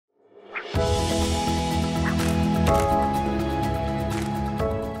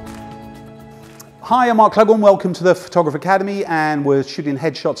Hi, I'm Mark Cleghorn. Welcome to the Photographer Academy, and we're shooting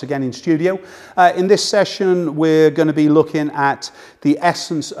headshots again in studio. In this session, we're going to be looking at the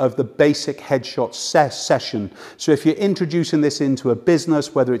essence of the basic headshot session. So if you're introducing this into a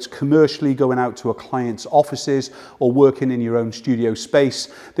business, whether it's commercially going out to a client's offices or working in your own studio space,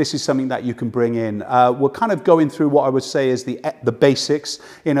 this is something that you can bring in. We're kind of going through what I would say is the basics.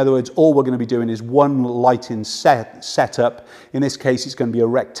 In other words, all we're going to be doing is one lighting setup. In this case, it's going to be a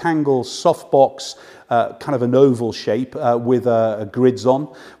rectangle softbox, kind of an oval shape with grids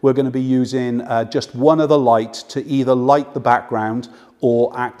on. We're going to be using just one other light to either light the background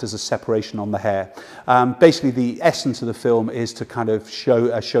or act as a separation on the hair. Basically, the essence of the film is to kind of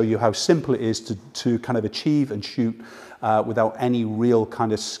show you how simple it is to kind of achieve and shoot without any real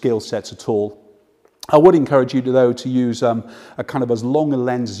kind of skill sets at all. I would encourage you, though, to use a kind of as long a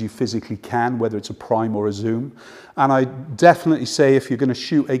lens as you physically can, whether it's a prime or a zoom. And I definitely say if you're going to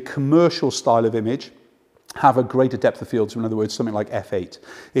shoot a commercial style of image, have a greater depth of field, so in other words, something like f8.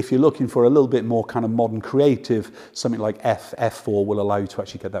 If you're looking for a little bit more kind of modern creative, something like f4 will allow you to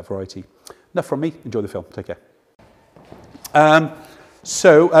actually get that variety. Enough from me. Enjoy the film. Take care.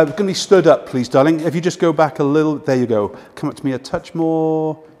 So we're going to be stood up, please, darling. If you just go back a little, there you go. Come up to me a touch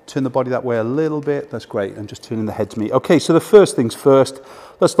more. Turn the body that way a little bit. That's great. And just turning the head to me. Okay, so the first things first.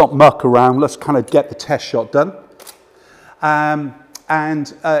 Let's not muck around. Let's kind of get the test shot done.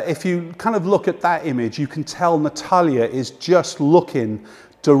 If you kind of look at that image, you can tell Natalia is just looking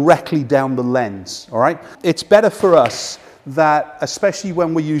directly down the lens, all right? It's better for us that, especially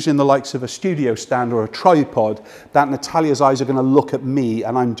when we're using the likes of a studio stand or a tripod, that Natalia's eyes are going to look at me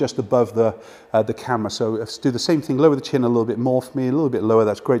and I'm just above the camera. So let's do the same thing. Lower the chin a little bit more for me, a little bit lower.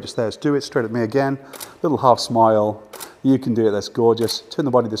 That's great. Just there. Let's do it straight at me again. Little half smile. You can do it. That's gorgeous. Turn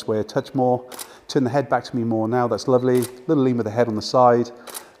the body this way a touch more. Turn the head back to me more now. That's lovely. Little lean with the head on the side.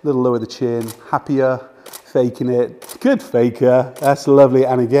 Little lower the chin. Happier. Faking it. Good faker. That's lovely.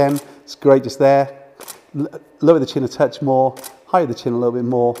 And again, it's great just there. Lower the chin a touch more. Higher the chin a little bit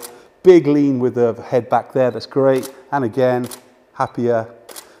more. Big lean with the head back there. That's great. And again, happier.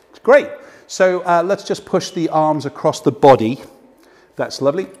 Great. So let's just push the arms across the body. That's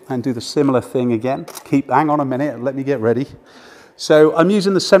lovely. And do the similar thing again. Hang on a minute. Let me get ready. So I'm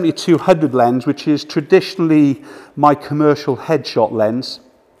using the 70-200 lens, which is traditionally my commercial headshot lens.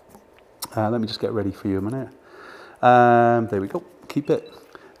 Let me just get ready for you a minute. There we go. Keep it.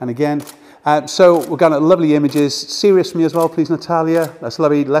 And again. So we're going to lovely images. Serious for me as well, please, Natalia. That's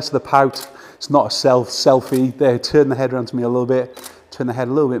lovely. Less of the pout. It's not a selfie. There, turn the head around to me a little bit. Turn the head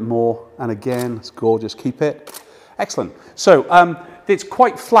a little bit more. And again, it's gorgeous. Keep it. Excellent. So it's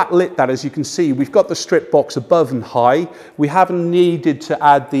quite flat lit, that, as you can see. We've got the strip box above and high. We haven't needed to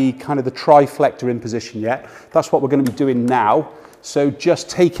add the kind of the triflector in position yet. That's what we're going to be doing now. So just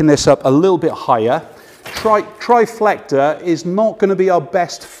taking this up a little bit higher. Triflector is not going to be our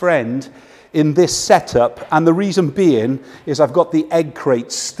best friend in this setup, and the reason being is I've got the egg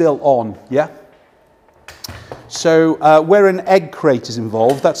crate still on, yeah? So where an egg crate is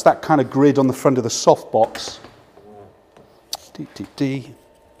involved, that's that kind of grid on the front of the softbox.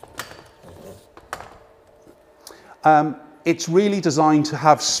 It's really designed to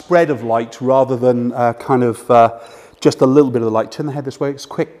have spread of light rather than just a little bit of the light. Turn the head this way. It's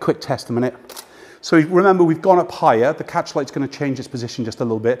quick test a minute. So remember, we've gone up higher. The catch light's going to change its position just a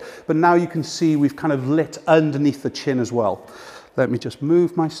little bit. But now you can see we've kind of lit underneath the chin as well. Let me just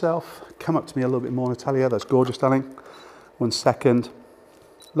move myself. Come up to me a little bit more, Natalia. That's gorgeous, darling. 1 second.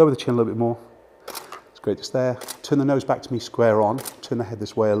 Lower the chin a little bit more. It's great just there. Turn the nose back to me square on. Turn the head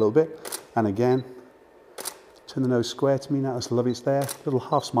this way a little bit. And again. Turn the nose square to me now. That's lovely. It's there. Little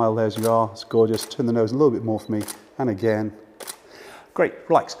half smile there as you are. It's gorgeous. Turn the nose a little bit more for me. And again. Great,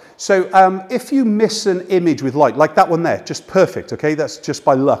 relax. So if you miss an image with light, like that one there, just perfect, okay? That's just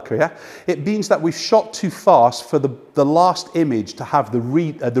by luck, yeah? It means that we've shot too fast for the last image to have the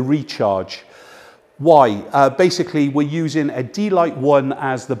recharge. Why? Basically, we're using a D-Light 1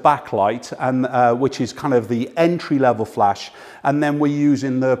 as the backlight, and which is kind of the entry-level flash, and then we're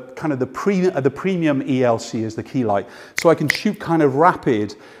using the kind of the premium ELC as the key light. So I can shoot kind of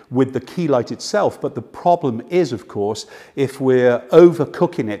rapid with the key light itself, but the problem is, of course, if we're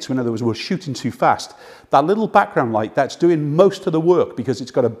overcooking it, so in other words, we're shooting too fast, that little background light, that's doing most of the work because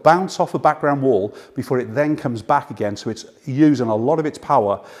it's got to bounce off a background wall before it then comes back again, so it's using a lot of its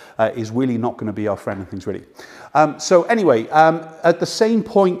power, is really not going to be our friend and things really. So anyway, at the same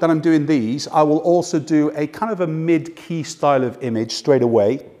point that I'm doing these, I will also do a kind of a mid-key style of image straight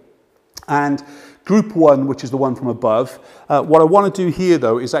away. And group 1, which is the one from above. What I want to do here,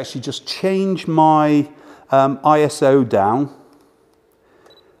 though, is actually just change my ISO down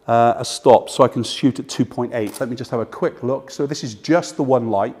a stop so I can shoot at 2.8. Let me just have a quick look. So this is just the one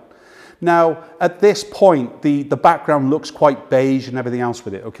light. Now, at this point, the background looks quite beige and everything else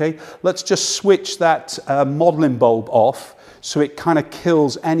with it, okay? Let's just switch that modeling bulb off so it kind of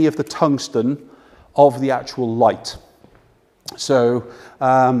kills any of the tungsten of the actual light. So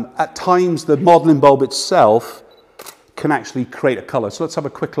at times, the modeling bulb itself can actually create a color. So let's have a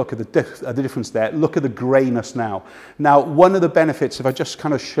quick look at the difference there. Look at the grayness now. Now, one of the benefits, if I just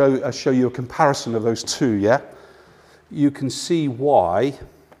kind of show you a comparison of those two, yeah? You can see why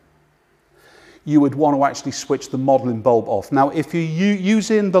you would want to actually switch the modeling bulb off. Now, if you're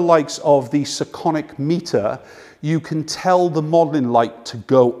using the likes of the Sekonic meter, you can tell the modeling light to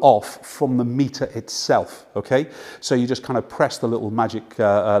go off from the meter itself, okay? So you just kind of press the little magic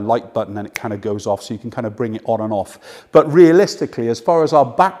light button and it kind of goes off, so you can kind of bring it on and off. But realistically, as far as our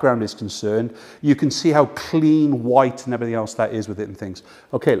background is concerned, you can see how clean, white and everything else that is with it and things.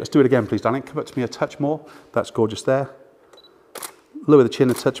 Okay, let's do it again, please, darling. Come up to me a touch more. That's gorgeous there. Lower the chin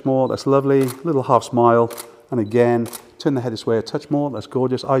a touch more, that's lovely. Little half smile, and again, turn the head this way a touch more, that's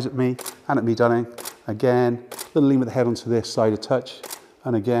gorgeous. Eyes at me, and at me, darling. Again, little lean with the head onto this side a touch,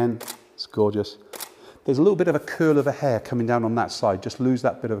 and again, it's gorgeous. There's a little bit of a curl of a hair coming down on that side, just lose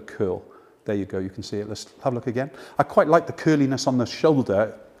that bit of a curl. There you go, you can see it. Let's have a look again. I quite like the curliness on the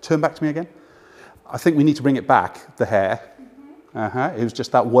shoulder. Turn back to me again. I think we need to bring it back, the hair. It was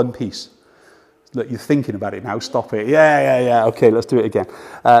just that one piece. Look, you're thinking about it now, stop it. Yeah. Okay, let's do it again.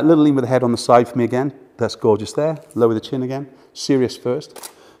 Little lean with the head on the side for me again. That's gorgeous there. Lower the chin again. Serious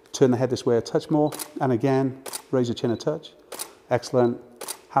first. Turn the head this way a touch more. And again, raise the chin a touch. Excellent.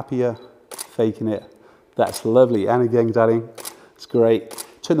 Happier. Faking it. That's lovely. And again, darling. It's great.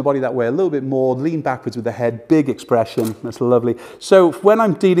 Turn the body that way a little bit more, lean backwards with the head, big expression, that's lovely. So when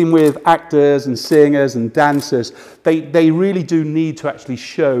I'm dealing with actors and singers and dancers, they really do need to actually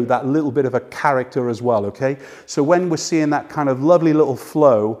show that little bit of a character as well, okay? So when we're seeing that kind of lovely little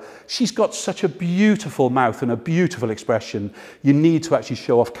flow, she's got such a beautiful mouth and a beautiful expression, you need to actually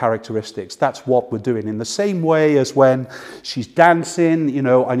show off characteristics. That's what we're doing. In the same way as when she's dancing, you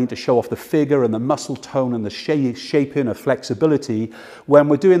know, I need to show off the figure and the muscle tone and the shaping of flexibility.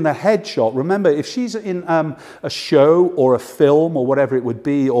 When we're doing the headshot, remember, if she's in a show or a film or whatever it would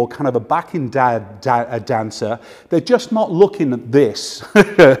be, or kind of a backing dancer, they're just not looking at this.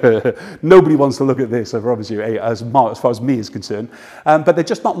 Nobody wants to look at this, I promise you, as far as me is concerned. But they're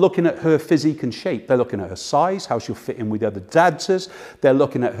just not looking at her physique and shape. They're looking at her size, how she'll fit in with the other dancers. They're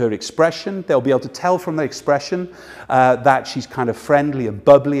looking at her expression. They'll be able to tell from the expression that she's kind of friendly and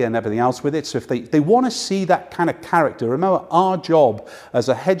bubbly and everything else with it. So if they want to see that kind of character, remember, our job as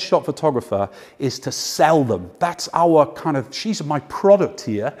a headshot photographer is to sell them. That's our kind of, she's my product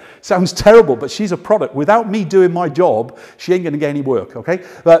here. Sounds terrible, but she's a product. Without me doing my job, she ain't going to get any work, okay?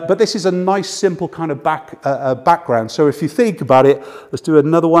 But this is a nice, simple kind of background. So if you think about it, let's do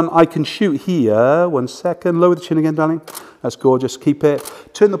another one. I can shoot here. 1 second. Lower the chin again, darling. That's gorgeous. Keep it.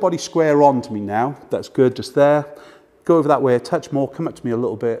 Turn the body square on to me now. That's good, just there. Go over that way a touch more. Come up to me a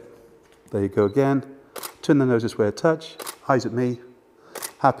little bit. There you go again. Turn the nose this way a touch. Eyes at me.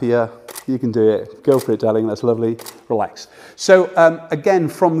 Happier. You can do it. Go for it, darling. That's lovely. Relax. So again,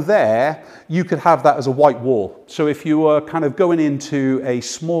 from there, you could have that as a white wall. So if you were kind of going into a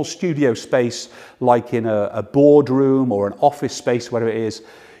small studio space, like in a boardroom or an office space, whatever it is,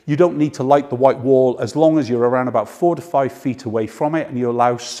 you don't need to light the white wall as long as you're around about 4 to 5 feet away from it, and you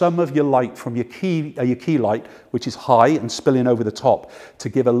allow some of your light from your key light, which is high and spilling over the top, to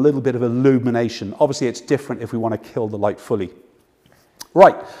give a little bit of illumination. Obviously, it's different if we want to kill the light fully.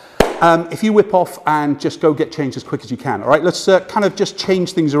 Right. If you whip off and just go get changed as quick as you can, all right? Let's kind of just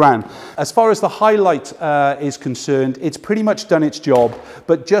change things around. As far as the highlight is concerned, it's pretty much done its job,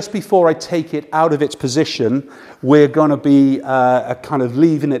 but just before I take it out of its position, we're going to be kind of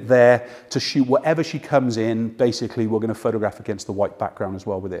leaving it there to shoot whatever she comes in. Basically, we're going to photograph against the white background as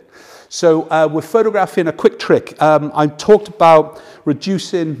well with it. So we're photographing a quick trick. I talked about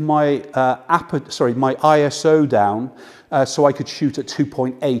reducing my my ISO down, so I could shoot at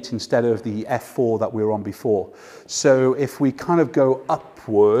 2.8 instead of the f4 that we were on before. So if we kind of go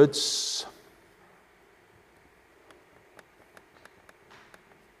upwards,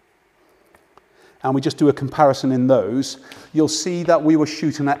 and we just do a comparison in those, you'll see that we were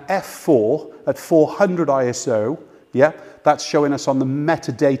shooting at f4 at 400 ISO, yeah? That's showing us on the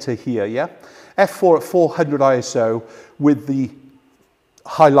metadata here, yeah? f4 at 400 ISO with the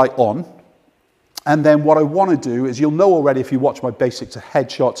highlight on. And then what I want to do is, you'll know already if you watch my basics of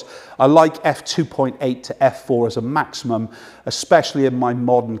headshots, I like f2.8 to f4 as a maximum, especially in my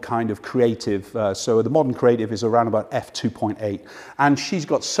modern kind of creative. So the modern creative is around about f2.8. And she's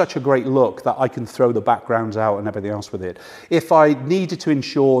got such a great look that I can throw the backgrounds out and everything else with it. If I needed to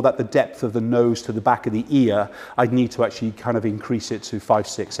ensure that the depth of the nose to the back of the ear, I'd need to actually kind of increase it to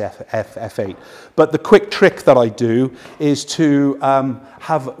 5.6 f8. But the quick trick that I do is to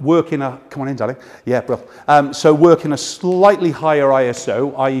work in a, come on in, darling. Yeah, bro. So work in a slightly higher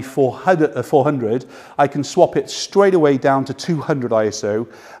ISO, i.e. 400, I can swap it straight away down to 200 ISO,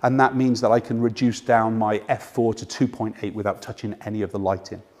 and that means that I can reduce down my f4 to 2.8 without touching any of the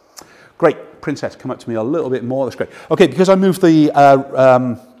lighting. Great. Princess, come up to me a little bit more. That's great. Okay, because I moved the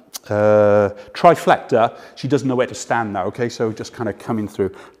triflector, she doesn't know where to stand now, okay? So just kind of coming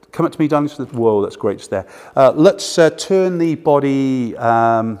through. Come up to me, darling. Whoa, that's great, just there. Let's turn the body... do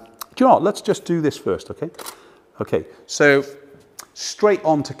you know what? Let's just do this first, okay? Okay, so straight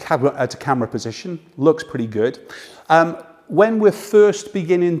on to camera position. Looks pretty good. When we're first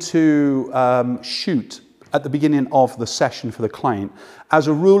beginning to shoot at the beginning of the session for the client, as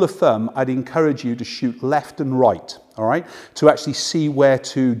a rule of thumb, I'd encourage you to shoot left and right, all right? To actually see where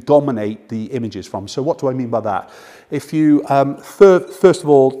to dominate the images from. So what do I mean by that? If you, first of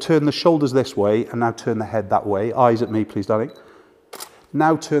all, turn the shoulders this way, and now turn the head that way. Eyes at me, please, darling.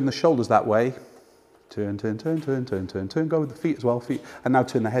 Now turn the shoulders that way. Turn, turn, turn, turn, turn, turn, turn. Go with the feet as well, feet. And now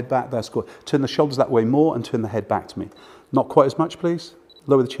turn the head back, that's good. Turn the shoulders that way more, and turn the head back to me. Not quite as much, please.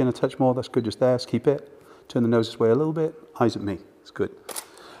 Lower the chin a touch more, that's good, just there, let's keep it. Turn the nose this way a little bit, eyes at me, it's good.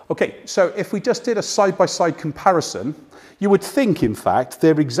 Okay, so if we just did a side-by-side comparison, you would think, in fact,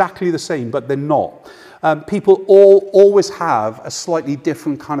 they're exactly the same, but they're not. People always have a slightly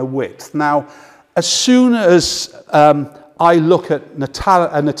different kind of width. Now, as soon as I look at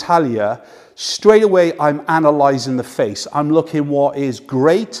Natalia, straight away I'm analysing the face. I'm looking what is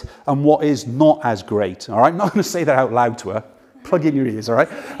great and what is not as great, all right? I'm not going to say that out loud to her. Plug in your ears, all right?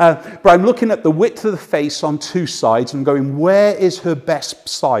 But I'm looking at the width of the face on two sides and going, where is her best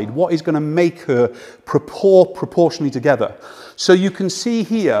side? What is going to make her proportionally together? So you can see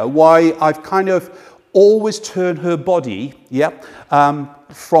here why I've kind of always turned her body,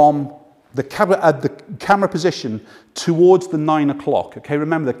 from the camera position towards the 9 o'clock. Okay,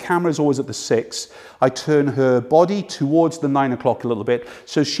 remember the camera is always at the 6. I turn her body towards the 9 o'clock a little bit,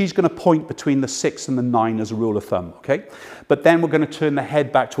 so she's going to point between the 6 and the 9 as a rule of thumb. Okay, but then we're going to turn the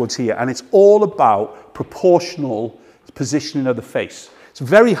head back towards here, and it's all about proportional positioning of the face. It's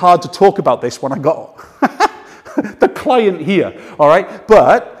very hard to talk about this when I got the client here. All right,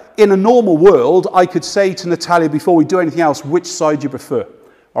 but in a normal world, I could say to Natalia before we do anything else, which side do you prefer?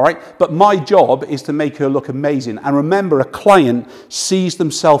 All right, but my job is to make her look amazing. And remember, a client sees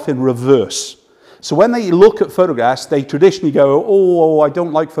themselves in reverse. So when they look at photographs, they traditionally go, oh, I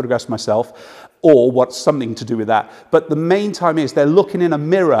don't like photographs myself, or what's something to do with that. But the main time is they're looking in a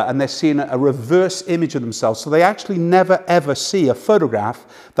mirror and they're seeing a reverse image of themselves. So they actually never, ever see a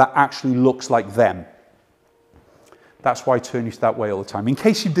photograph that actually looks like them. That's why I turn you that way all the time, in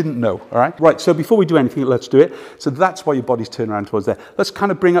case you didn't know, all right? Right, so before we do anything, let's do it. So that's why your body's turned around towards there. Let's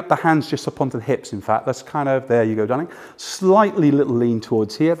kind of bring up the hands just up onto the hips, in fact. Let's kind of, there you go, darling. Slightly little lean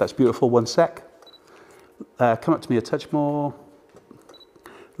towards here. That's beautiful, 1 sec. Come up to me a touch more.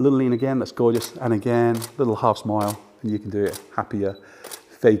 Little lean again, that's gorgeous. And again, little half smile, and you can do it. Happier,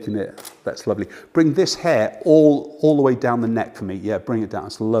 faking it, that's lovely. Bring this hair all the way down the neck for me. Yeah, bring it down,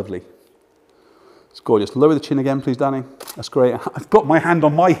 it's lovely. It's gorgeous. Lower the chin again, please, Danny. That's great. I've got my hand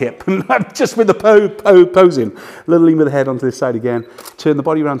on my hip, and I'm just with the posing. A little lean with the head onto this side again. Turn the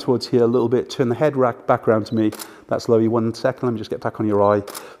body around towards here a little bit. Turn the head back around to me. That's lovely. 1 second. Let me just get back on your eye.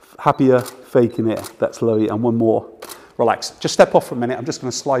 Happier, faking it. That's lovely. And one more. Relax. Just step off for a minute. I'm just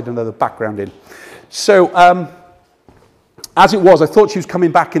going to slide another background in. So, as it was, I thought she was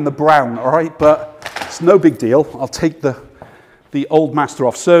coming back in the brown, all right? But it's no big deal. I'll take the old master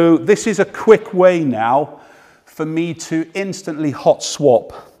off. So this is a quick way now for me to instantly hot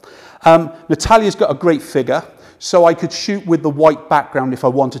swap. Natalia's got a great figure, so I could shoot with the white background if I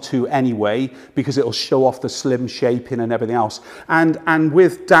wanted to anyway, because it'll show off the slim shaping and everything else. And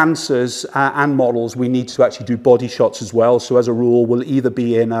with dancers and models, we need to actually do body shots as well. So as a rule, we'll either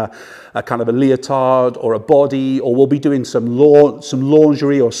be in a kind of a leotard or a body, or we'll be doing some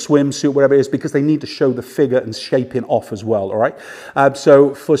lingerie or swimsuit, whatever it is, because they need to show the figure and shaping off as well, all right?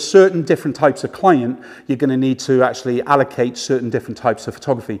 So for certain different types of client, you're going to need to actually allocate certain different types of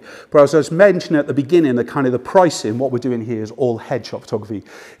photography. But as I was mentioning at the beginning, the kind of the price pricing, what we're doing here is all headshot photography.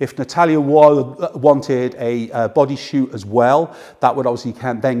 If Natalia wanted a body shoot as well, that would obviously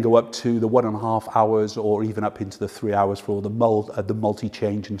then go up to the 1.5 hours or even up into the 3 hours for all the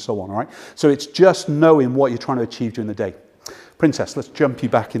multi-change and so on, all right? So it's just knowing what you're trying to achieve during the day. Princess, let's jump you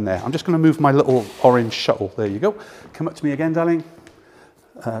back in there. I'm just going to move my little orange shuttle. There you go. Come up to me again, darling.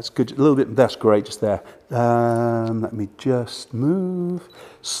 That's good. A little bit. That's great. Just there. Let me just move.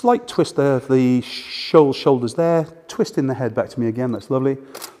 Slight twist there of the shoulders there. Twisting the head back to me again. That's lovely.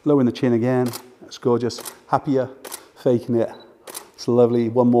 Lowering the chin again. That's gorgeous. Happier. Faking it. It's lovely.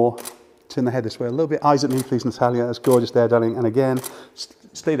 One more. Turn the head this way a little bit. Eyes at me, please, Natalia. That's gorgeous there, darling. And again,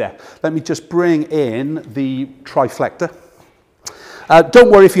 stay there. Let me just bring in the triflecta. Don't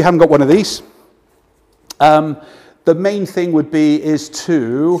worry if you haven't got one of these. The main thing would be is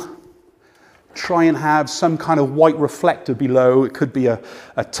to try and have some kind of white reflector below. It could be a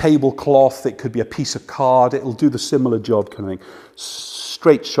tablecloth, it could be a piece of card. It'll do the similar job kind of thing.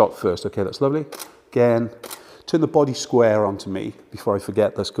 Straight shot first. Okay, that's lovely. Again, turn the body square onto me before I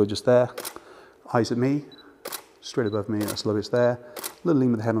forget. That's good, just there. Eyes at me, straight above me. That's lovely, it's there. Little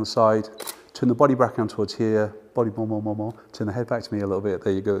lean with the head on the side. Turn the body back on towards here. Body more. Turn the head back to me a little bit.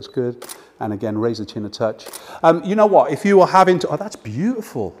 There you go, it's good. And again, raise the chin a touch. You know what, if you were having to, oh, that's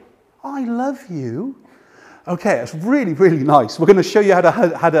beautiful. I love you. Okay, that's really, really nice. We're going to show you how to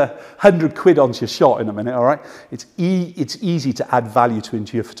add 100 quid onto your shot in a minute, all right? It's easy to add value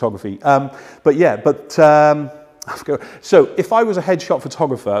into your photography. So if I was a headshot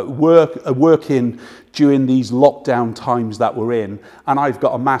photographer working during these lockdown times that we're in, and I've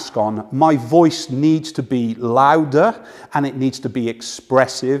got a mask on, my voice needs to be louder and it needs to be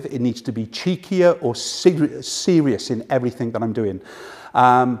expressive. It needs to be cheekier or serious in everything that I'm doing.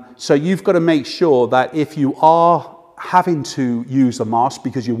 So you've got to make sure that if you are having to use a mask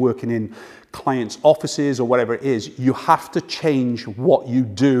because you're working in clients' offices or whatever it is, you have to change what you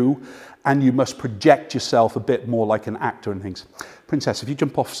do and you must project yourself a bit more like an actor and things. Princess, if you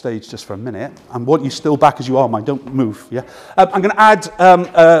jump off stage just for a minute, and want you still back as you are, mine, don't move, yeah? I'm going to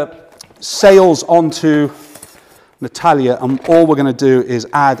add sails onto Natalia, and all we're going to do is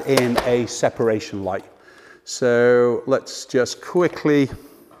add in a separation light. So let's just quickly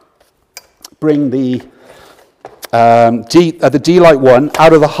bring the D-Light one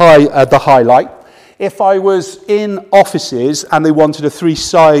out of the highlight. If I was in offices and they wanted a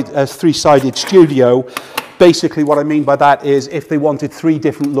three-sided studio, basically what I mean by that is if they wanted 3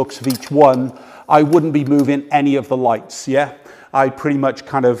 different looks of each one, I wouldn't be moving any of the lights, yeah? I pretty much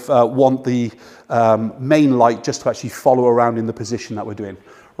kind of want the main light just to actually follow around in the position that we're doing.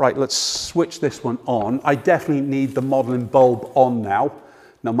 Right, let's switch this one on. I definitely need the modeling bulb on now,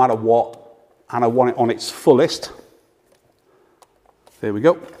 no matter what, and I want it on its fullest. There we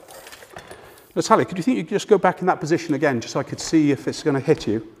go. Natalia, could you just go back in that position again, just so I could see if it's going to hit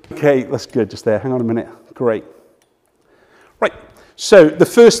you? Okay, that's good, just there. Hang on a minute. Great. Right, so the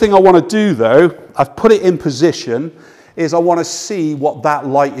first thing I want to do, though, I've put it in position, is I want to see what that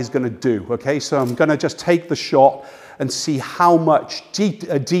light is going to do, okay? So I'm going to just take the shot and see how much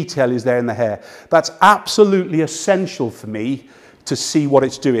detail is there in the hair. That's absolutely essential for me to see what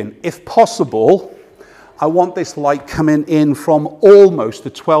it's doing. If possible, I want this light coming in from almost the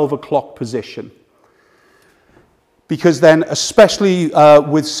 12 o'clock position. Because then, especially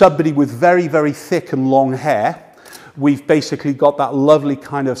with somebody with very, very thick and long hair, we've basically got that lovely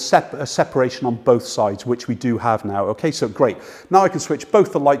kind of separation on both sides, which we do have now. Okay, so great. Now I can switch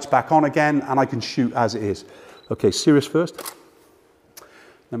both the lights back on again and I can shoot as it is. Okay, serious first.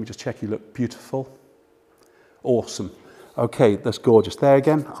 Let me just check you look beautiful. Awesome. Okay, that's gorgeous. There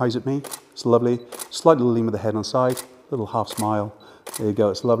again, eyes at me. It's lovely. Slightly lean with the head on side. Little half smile. There you go,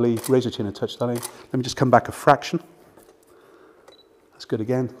 it's lovely. Raise your chin a touch, darling. Let me just come back a fraction. That's good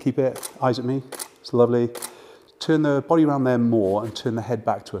again. Keep it. Eyes at me. It's lovely. Turn the body around there more and turn the head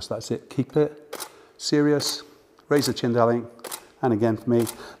back to us. That's it. Keep it. Serious. Raise the chin, darling. And again for me,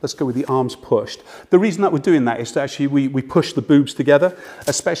 let's go with the arms pushed. The reason that we're doing that is to actually we push the boobs together,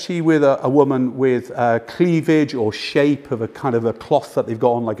 especially with a woman with cleavage or shape of a kind of a cloth that they've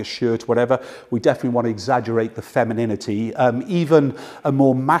got on, like a shirt, whatever. We definitely want to exaggerate the femininity. Even a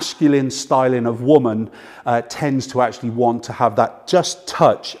more masculine styling of woman tends to actually want to have that just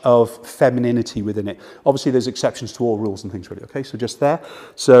touch of femininity within it. Obviously, there's exceptions to all rules and things, really. Okay, so just there.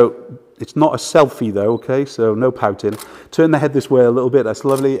 So it's not a selfie though, okay, so no pouting. Turn the head this way a little bit, that's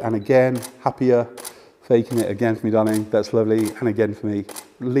lovely, and again, happier, faking it again for me, darling, that's lovely, and again for me,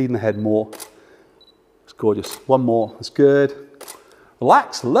 leading the head more. It's gorgeous. One more, that's good.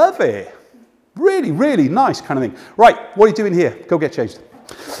 Relax, love it. Really, really nice kind of thing. Right, what are you doing here? Go get changed.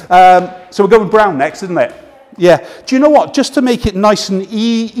 So we're going brown next, isn't it? Yeah. Do you know what? Just to make it nice and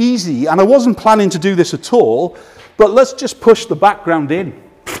easy, and I wasn't planning to do this at all, but let's just push the background in.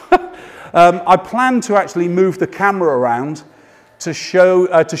 I plan to actually move the camera around to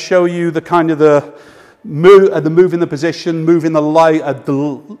show you the kind of the move in the position, moving the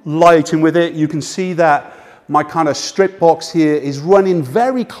lighting with it. You can see that my kind of strip box here is running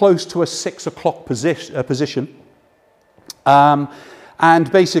very close to a 6 o'clock position.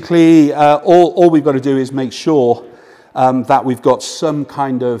 And basically, all we've got to do is make sure that we've got some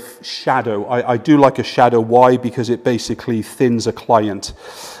kind of shadow. I do like a shadow. Why? Because it basically thins a client.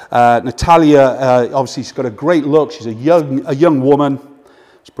 Natalia, obviously, she's got a great look. She's a young woman.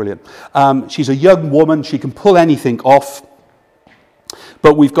 It's brilliant. She's a young woman. She can pull anything off.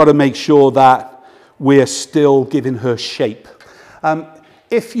 But we've got to make sure that we're still giving her shape.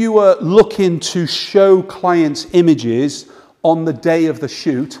 If you were looking to show clients images on the day of the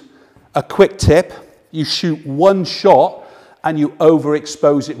shoot, a quick tip, you shoot one shot and you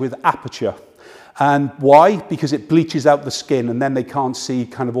overexpose it with aperture. And why? Because it bleaches out the skin and then they can't see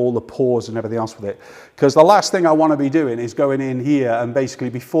kind of all the pores and everything else with it. Because the last thing I want to be doing is going in here and basically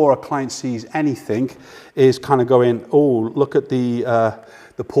before a client sees anything is kind of going, oh, look at the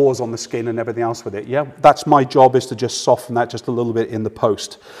pores on the skin and everything else with it. Yeah, that's my job, is to just soften that just a little bit in the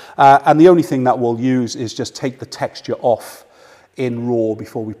post. And the only thing that we'll use is just take the texture off in RAW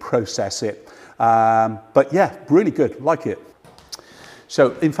before we process it. But yeah, really good, like it.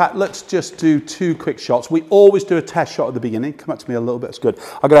 So in fact, let's just do 2 quick shots. We always do a test shot at the beginning. Come up to me a little bit, it's good.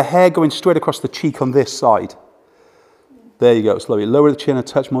 I've got a hair going straight across the cheek on this side. There you go, slowly. Lower the chin a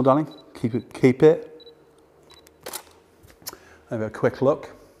touch more, darling. Keep it. Have a quick look.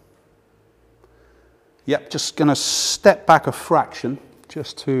 Yep, just gonna step back a fraction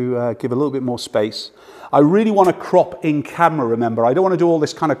just to give a little bit more space. I really want to crop in camera, remember. I don't want to do all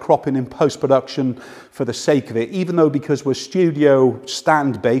this kind of cropping in post-production for the sake of it, even though because we're studio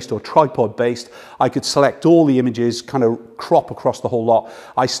stand-based or tripod-based, I could select all the images, kind of crop across the whole lot.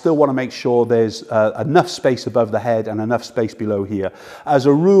 I still want to make sure there's enough space above the head and enough space below here. As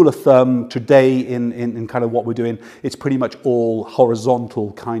a rule of thumb, today in kind of what we're doing, it's pretty much all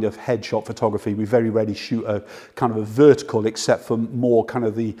horizontal kind of headshot photography. We very rarely shoot a kind of a vertical, except for more kind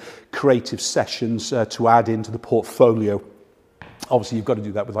of the creative sessions to add into the portfolio. Obviously, you've got to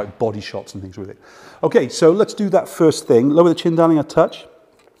do that with like body shots and things with it. Okay, so let's do that first thing. Lower the chin, darling, a touch.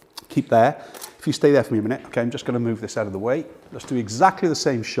 Keep there. If you stay there for me a minute. Okay, I'm just going to move this out of the way. Let's do exactly the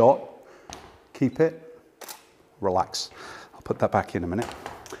same shot. Keep it. Relax. I'll put that back in a minute.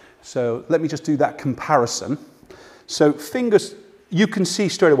 So let me just do that comparison. So fingers, you can see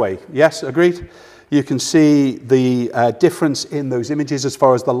straight away. Yes, agreed? You can see the difference in those images as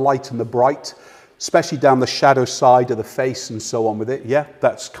far as the light and the bright, especially down the shadow side of the face and so on with it. Yeah,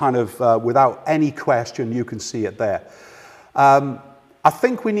 that's kind of, without any question, you can see it there. I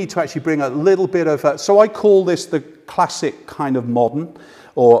think we need to actually bring a little bit of, so I call this the classic kind of modern,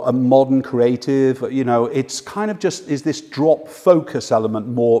 or a modern creative. You know, it's kind of just is this drop focus element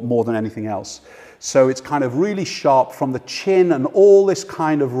more than anything else. So it's kind of really sharp from the chin and all this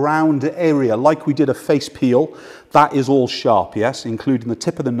kind of round area, like we did a face peel. That is all sharp, yes, including the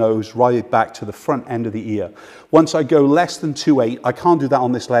tip of the nose right back to the front end of the ear. Once I go less than 2.8, I can't do that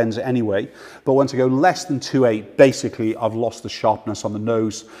on this lens anyway, but once I go less than 2.8, basically I've lost the sharpness on the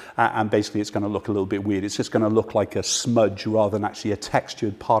nose, and basically it's going to look a little bit weird. It's just going to look like a smudge rather than actually a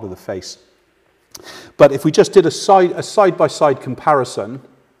textured part of the face. But if we just did a side-by-side comparison,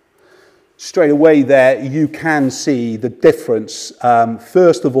 straight away there, you can see the difference,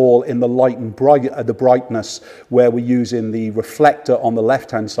 first of all, in the light and the brightness, where we're using the reflector on the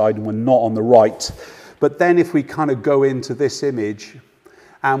left-hand side and we're not on the right. But then if we kind of go into this image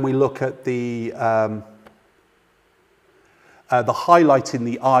and we look at the highlight in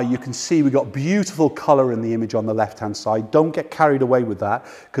the eye, you can see we've got beautiful color in the image on the left-hand side. Don't get carried away with that,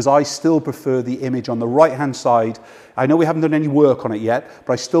 because I still prefer the image on the right-hand side. I know we haven't done any work on it yet,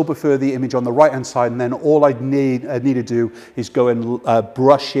 but I still prefer the image on the right-hand side, and then all I need to do is go and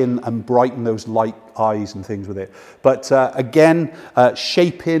brush in and brighten those light eyes and things with it. But again,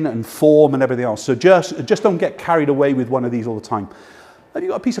 shaping and form and everything else. So just don't get carried away with one of these all the time. Have you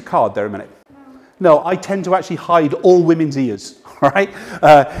got a piece of card there a minute? No, I tend to actually hide all women's ears, right?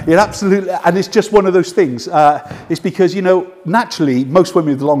 It absolutely, and it's just one of those things. It's because, you know, naturally, most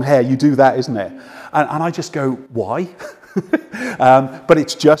women with long hair, you do that, isn't it? And I just go, why? But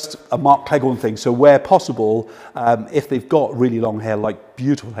it's just a Mark Cleghorn thing. So where possible, if they've got really long hair, like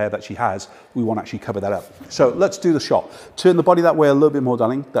beautiful hair that she has, we want to actually cover that up. So let's do the shot. Turn the body that way a little bit more,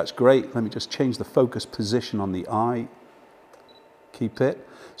 darling. That's great. Let me just change the focus position on the eye. Keep it.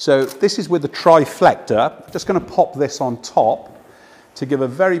 So this is with the triflector. Just going to pop this on top to give a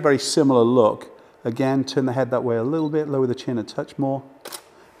very, very similar look. Again, turn the head that way a little bit, lower the chin a touch more,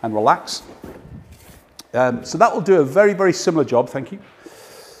 and relax. So that will do a very, very similar job, thank you.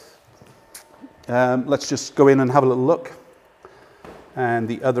 Let's just go in and have a little look. And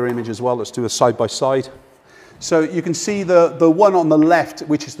the other image as well, let's do a side by side. So you can see the one on the left,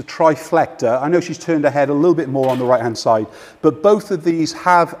 which is the triflector. I know she's turned her head a little bit more on the right-hand side, but both of these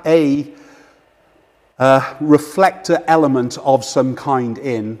have a reflector element of some kind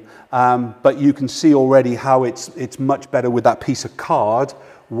in, but you can see already how it's much better with that piece of card.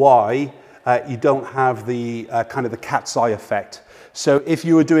 Why? You don't have the kind of the cat's eye effect. So if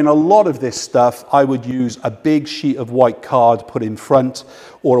you were doing a lot of this stuff, I would use a big sheet of white card put in front,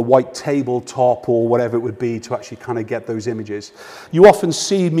 or a white tabletop, or whatever it would be, to actually kind of get those images. You often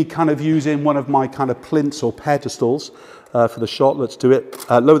see me kind of using one of my kind of plinths or pedestals for the shot. Let's do it.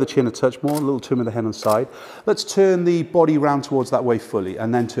 Lower the chin a touch more, a little turn of the head on the side. Let's turn the body round towards that way fully,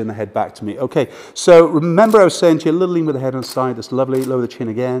 and then turn the head back to me. Okay, so remember I was saying to you, a little lean with the head on the side. That's lovely. Lower the chin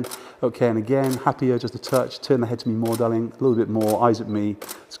again. Okay, and again, happier, just a touch. Turn the head to me more, darling. A little bit more, eyes at me.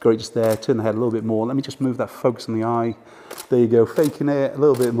 It's great, just there. Turn the head a little bit more. Let me just move that focus on the eye. There you go, faking it a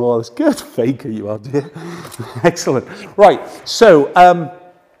little bit more. That's good. Faker you are, dear. Excellent. Right, so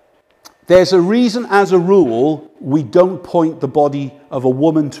there's a reason, as a rule, we don't point the body of a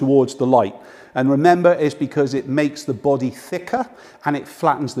woman towards the light. And remember, it's because it makes the body thicker and it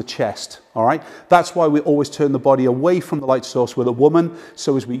flattens the chest, all right? That's why we always turn the body away from the light source with a woman,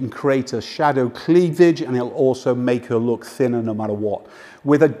 so as we can create a shadow cleavage, and it'll also make her look thinner no matter what.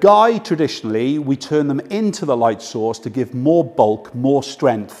 With a guy, traditionally, we turn them into the light source to give more bulk, more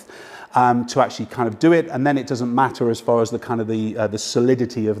strength, to actually kind of do it, and then it doesn't matter as far as the kind of the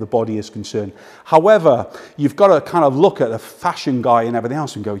solidity of the body is concerned. However, you've got to kind of look at a fashion guy and everything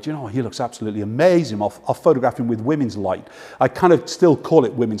else and go, do you know what, he looks absolutely amazing. I'll photograph him with women's light. I kind of still call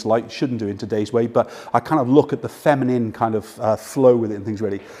it women's light, shouldn't do it in today's way, but I kind of look at the feminine kind of flow with it and things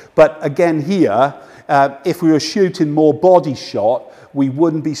really. But again here, if we were shooting more body shot, we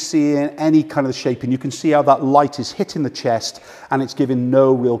wouldn't be seeing any kind of shape, and you can see how that light is hitting the chest and it's giving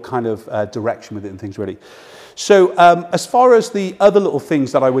no real kind of direction with it and things really. So as far as the other little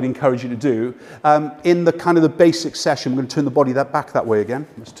things that I would encourage you to do, in the kind of the basic session, I'm going to turn the body back that way again.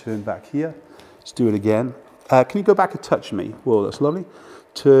 Let's turn back here. Let's do it again. Can you go back a touch me? Whoa, that's lovely.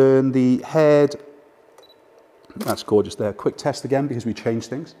 Turn the head. That's gorgeous there. Quick test again because we changed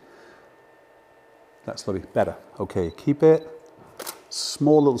things. That's lovely. Better. Okay, keep it.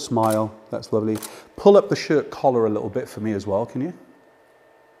 Small little smile. That's lovely. Pull up the shirt collar a little bit for me as well, can you?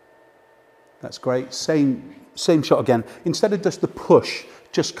 That's great. Same shot again. Instead of just the push,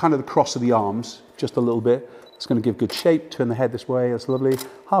 just kind of the cross of the arms, just a little bit. It's going to give good shape. Turn the head this way. That's lovely.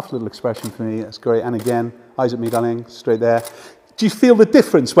 Half a little expression for me. That's great. And again, eyes at me, darling. Straight there. Do you feel the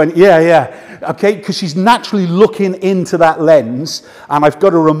difference when, yeah, okay, because she's naturally looking into that lens, and I've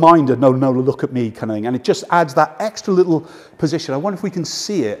got a reminder, no, look at me kind of thing, and it just adds that extra little position. I wonder if we can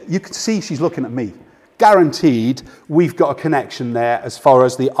see it. You can see she's looking at me. Guaranteed, we've got a connection there as far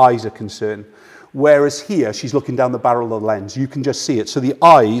as the eyes are concerned. Whereas here, she's looking down the barrel of the lens. You can just see it. So the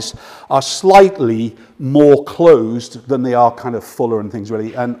eyes are slightly more closed than they are kind of fuller and things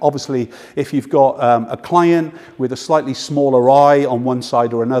really. And obviously, if you've got a client with a slightly smaller eye on one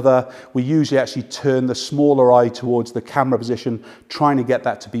side or another, we usually actually turn the smaller eye towards the camera position, trying to get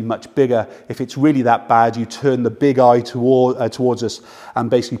that to be much bigger. If it's really that bad, you turn the big eye towards us and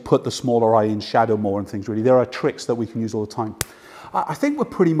basically put the smaller eye in shadow more and things really. There are tricks that we can use all the time. I think we're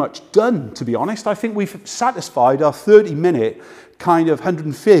pretty much done, to be honest. I think we've satisfied our 30-minute kind of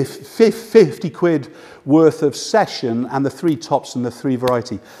 150 quid worth of session and the 3 tops and the 3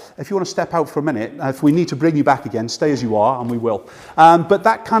 variety. If you want to step out for a minute, if we need to bring you back again, stay as you are, and we will. But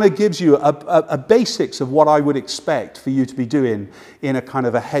that kind of gives you a basics of what I would expect for you to be doing in a kind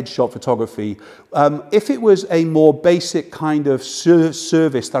of a headshot photography. If it was a more basic kind of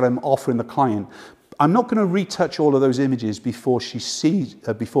service that I'm offering the client, I'm not going to retouch all of those images before she sees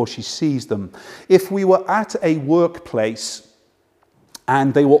them. If we were at a workplace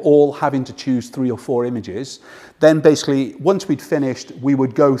and they were all having to choose 3 or 4 images, then basically once we'd finished, we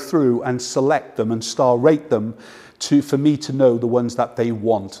would go through and select them and star rate them for me to know the ones that they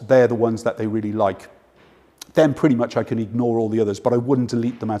want. They're the ones that they really like. Then pretty much I can ignore all the others, but I wouldn't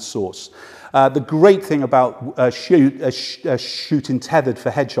delete them as source. The great thing about shooting tethered for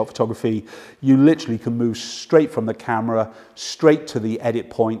headshot photography, you literally can move straight from the camera, straight to the edit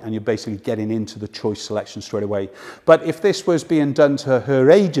point, and you're basically getting into the choice selection straight away. But if this was being done to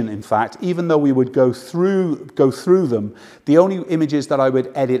her agent, in fact, even though we would go through them, the only images that I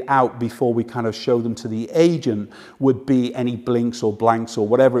would edit out before we kind of show them to the agent would be any blinks or blanks or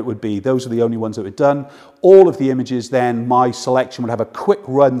whatever it would be. Those are the only ones that were done. All of the images then, my selection would have a quick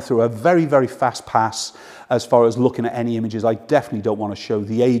run through a very, very fast pass as far as looking at any images I definitely don't want to show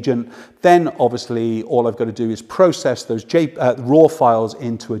the agent. Then obviously all I've got to do is process those RAW files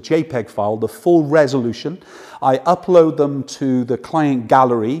into a JPEG file, the full resolution. I upload them to the client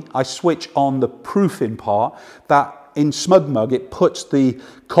gallery. I switch on the proofing part. That in SmugMug, it puts the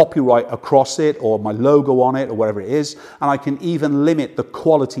copyright across it or my logo on it or whatever it is, and I can even limit the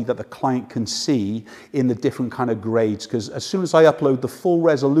quality that the client can see in the different kind of grades, because as soon as I upload the full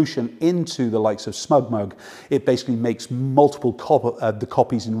resolution into the likes of SmugMug, it basically makes multiple the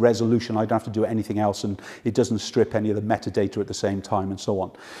copies in resolution. I don't have to do anything else, and it doesn't strip any of the metadata at the same time and so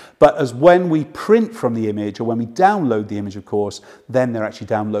on. But as when we print from the image or when we download the image, of course, then they're actually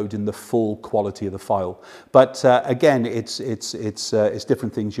downloading the full quality of the file. But again, it's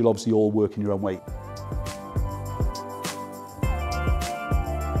different things. You'll obviously all work in your own way.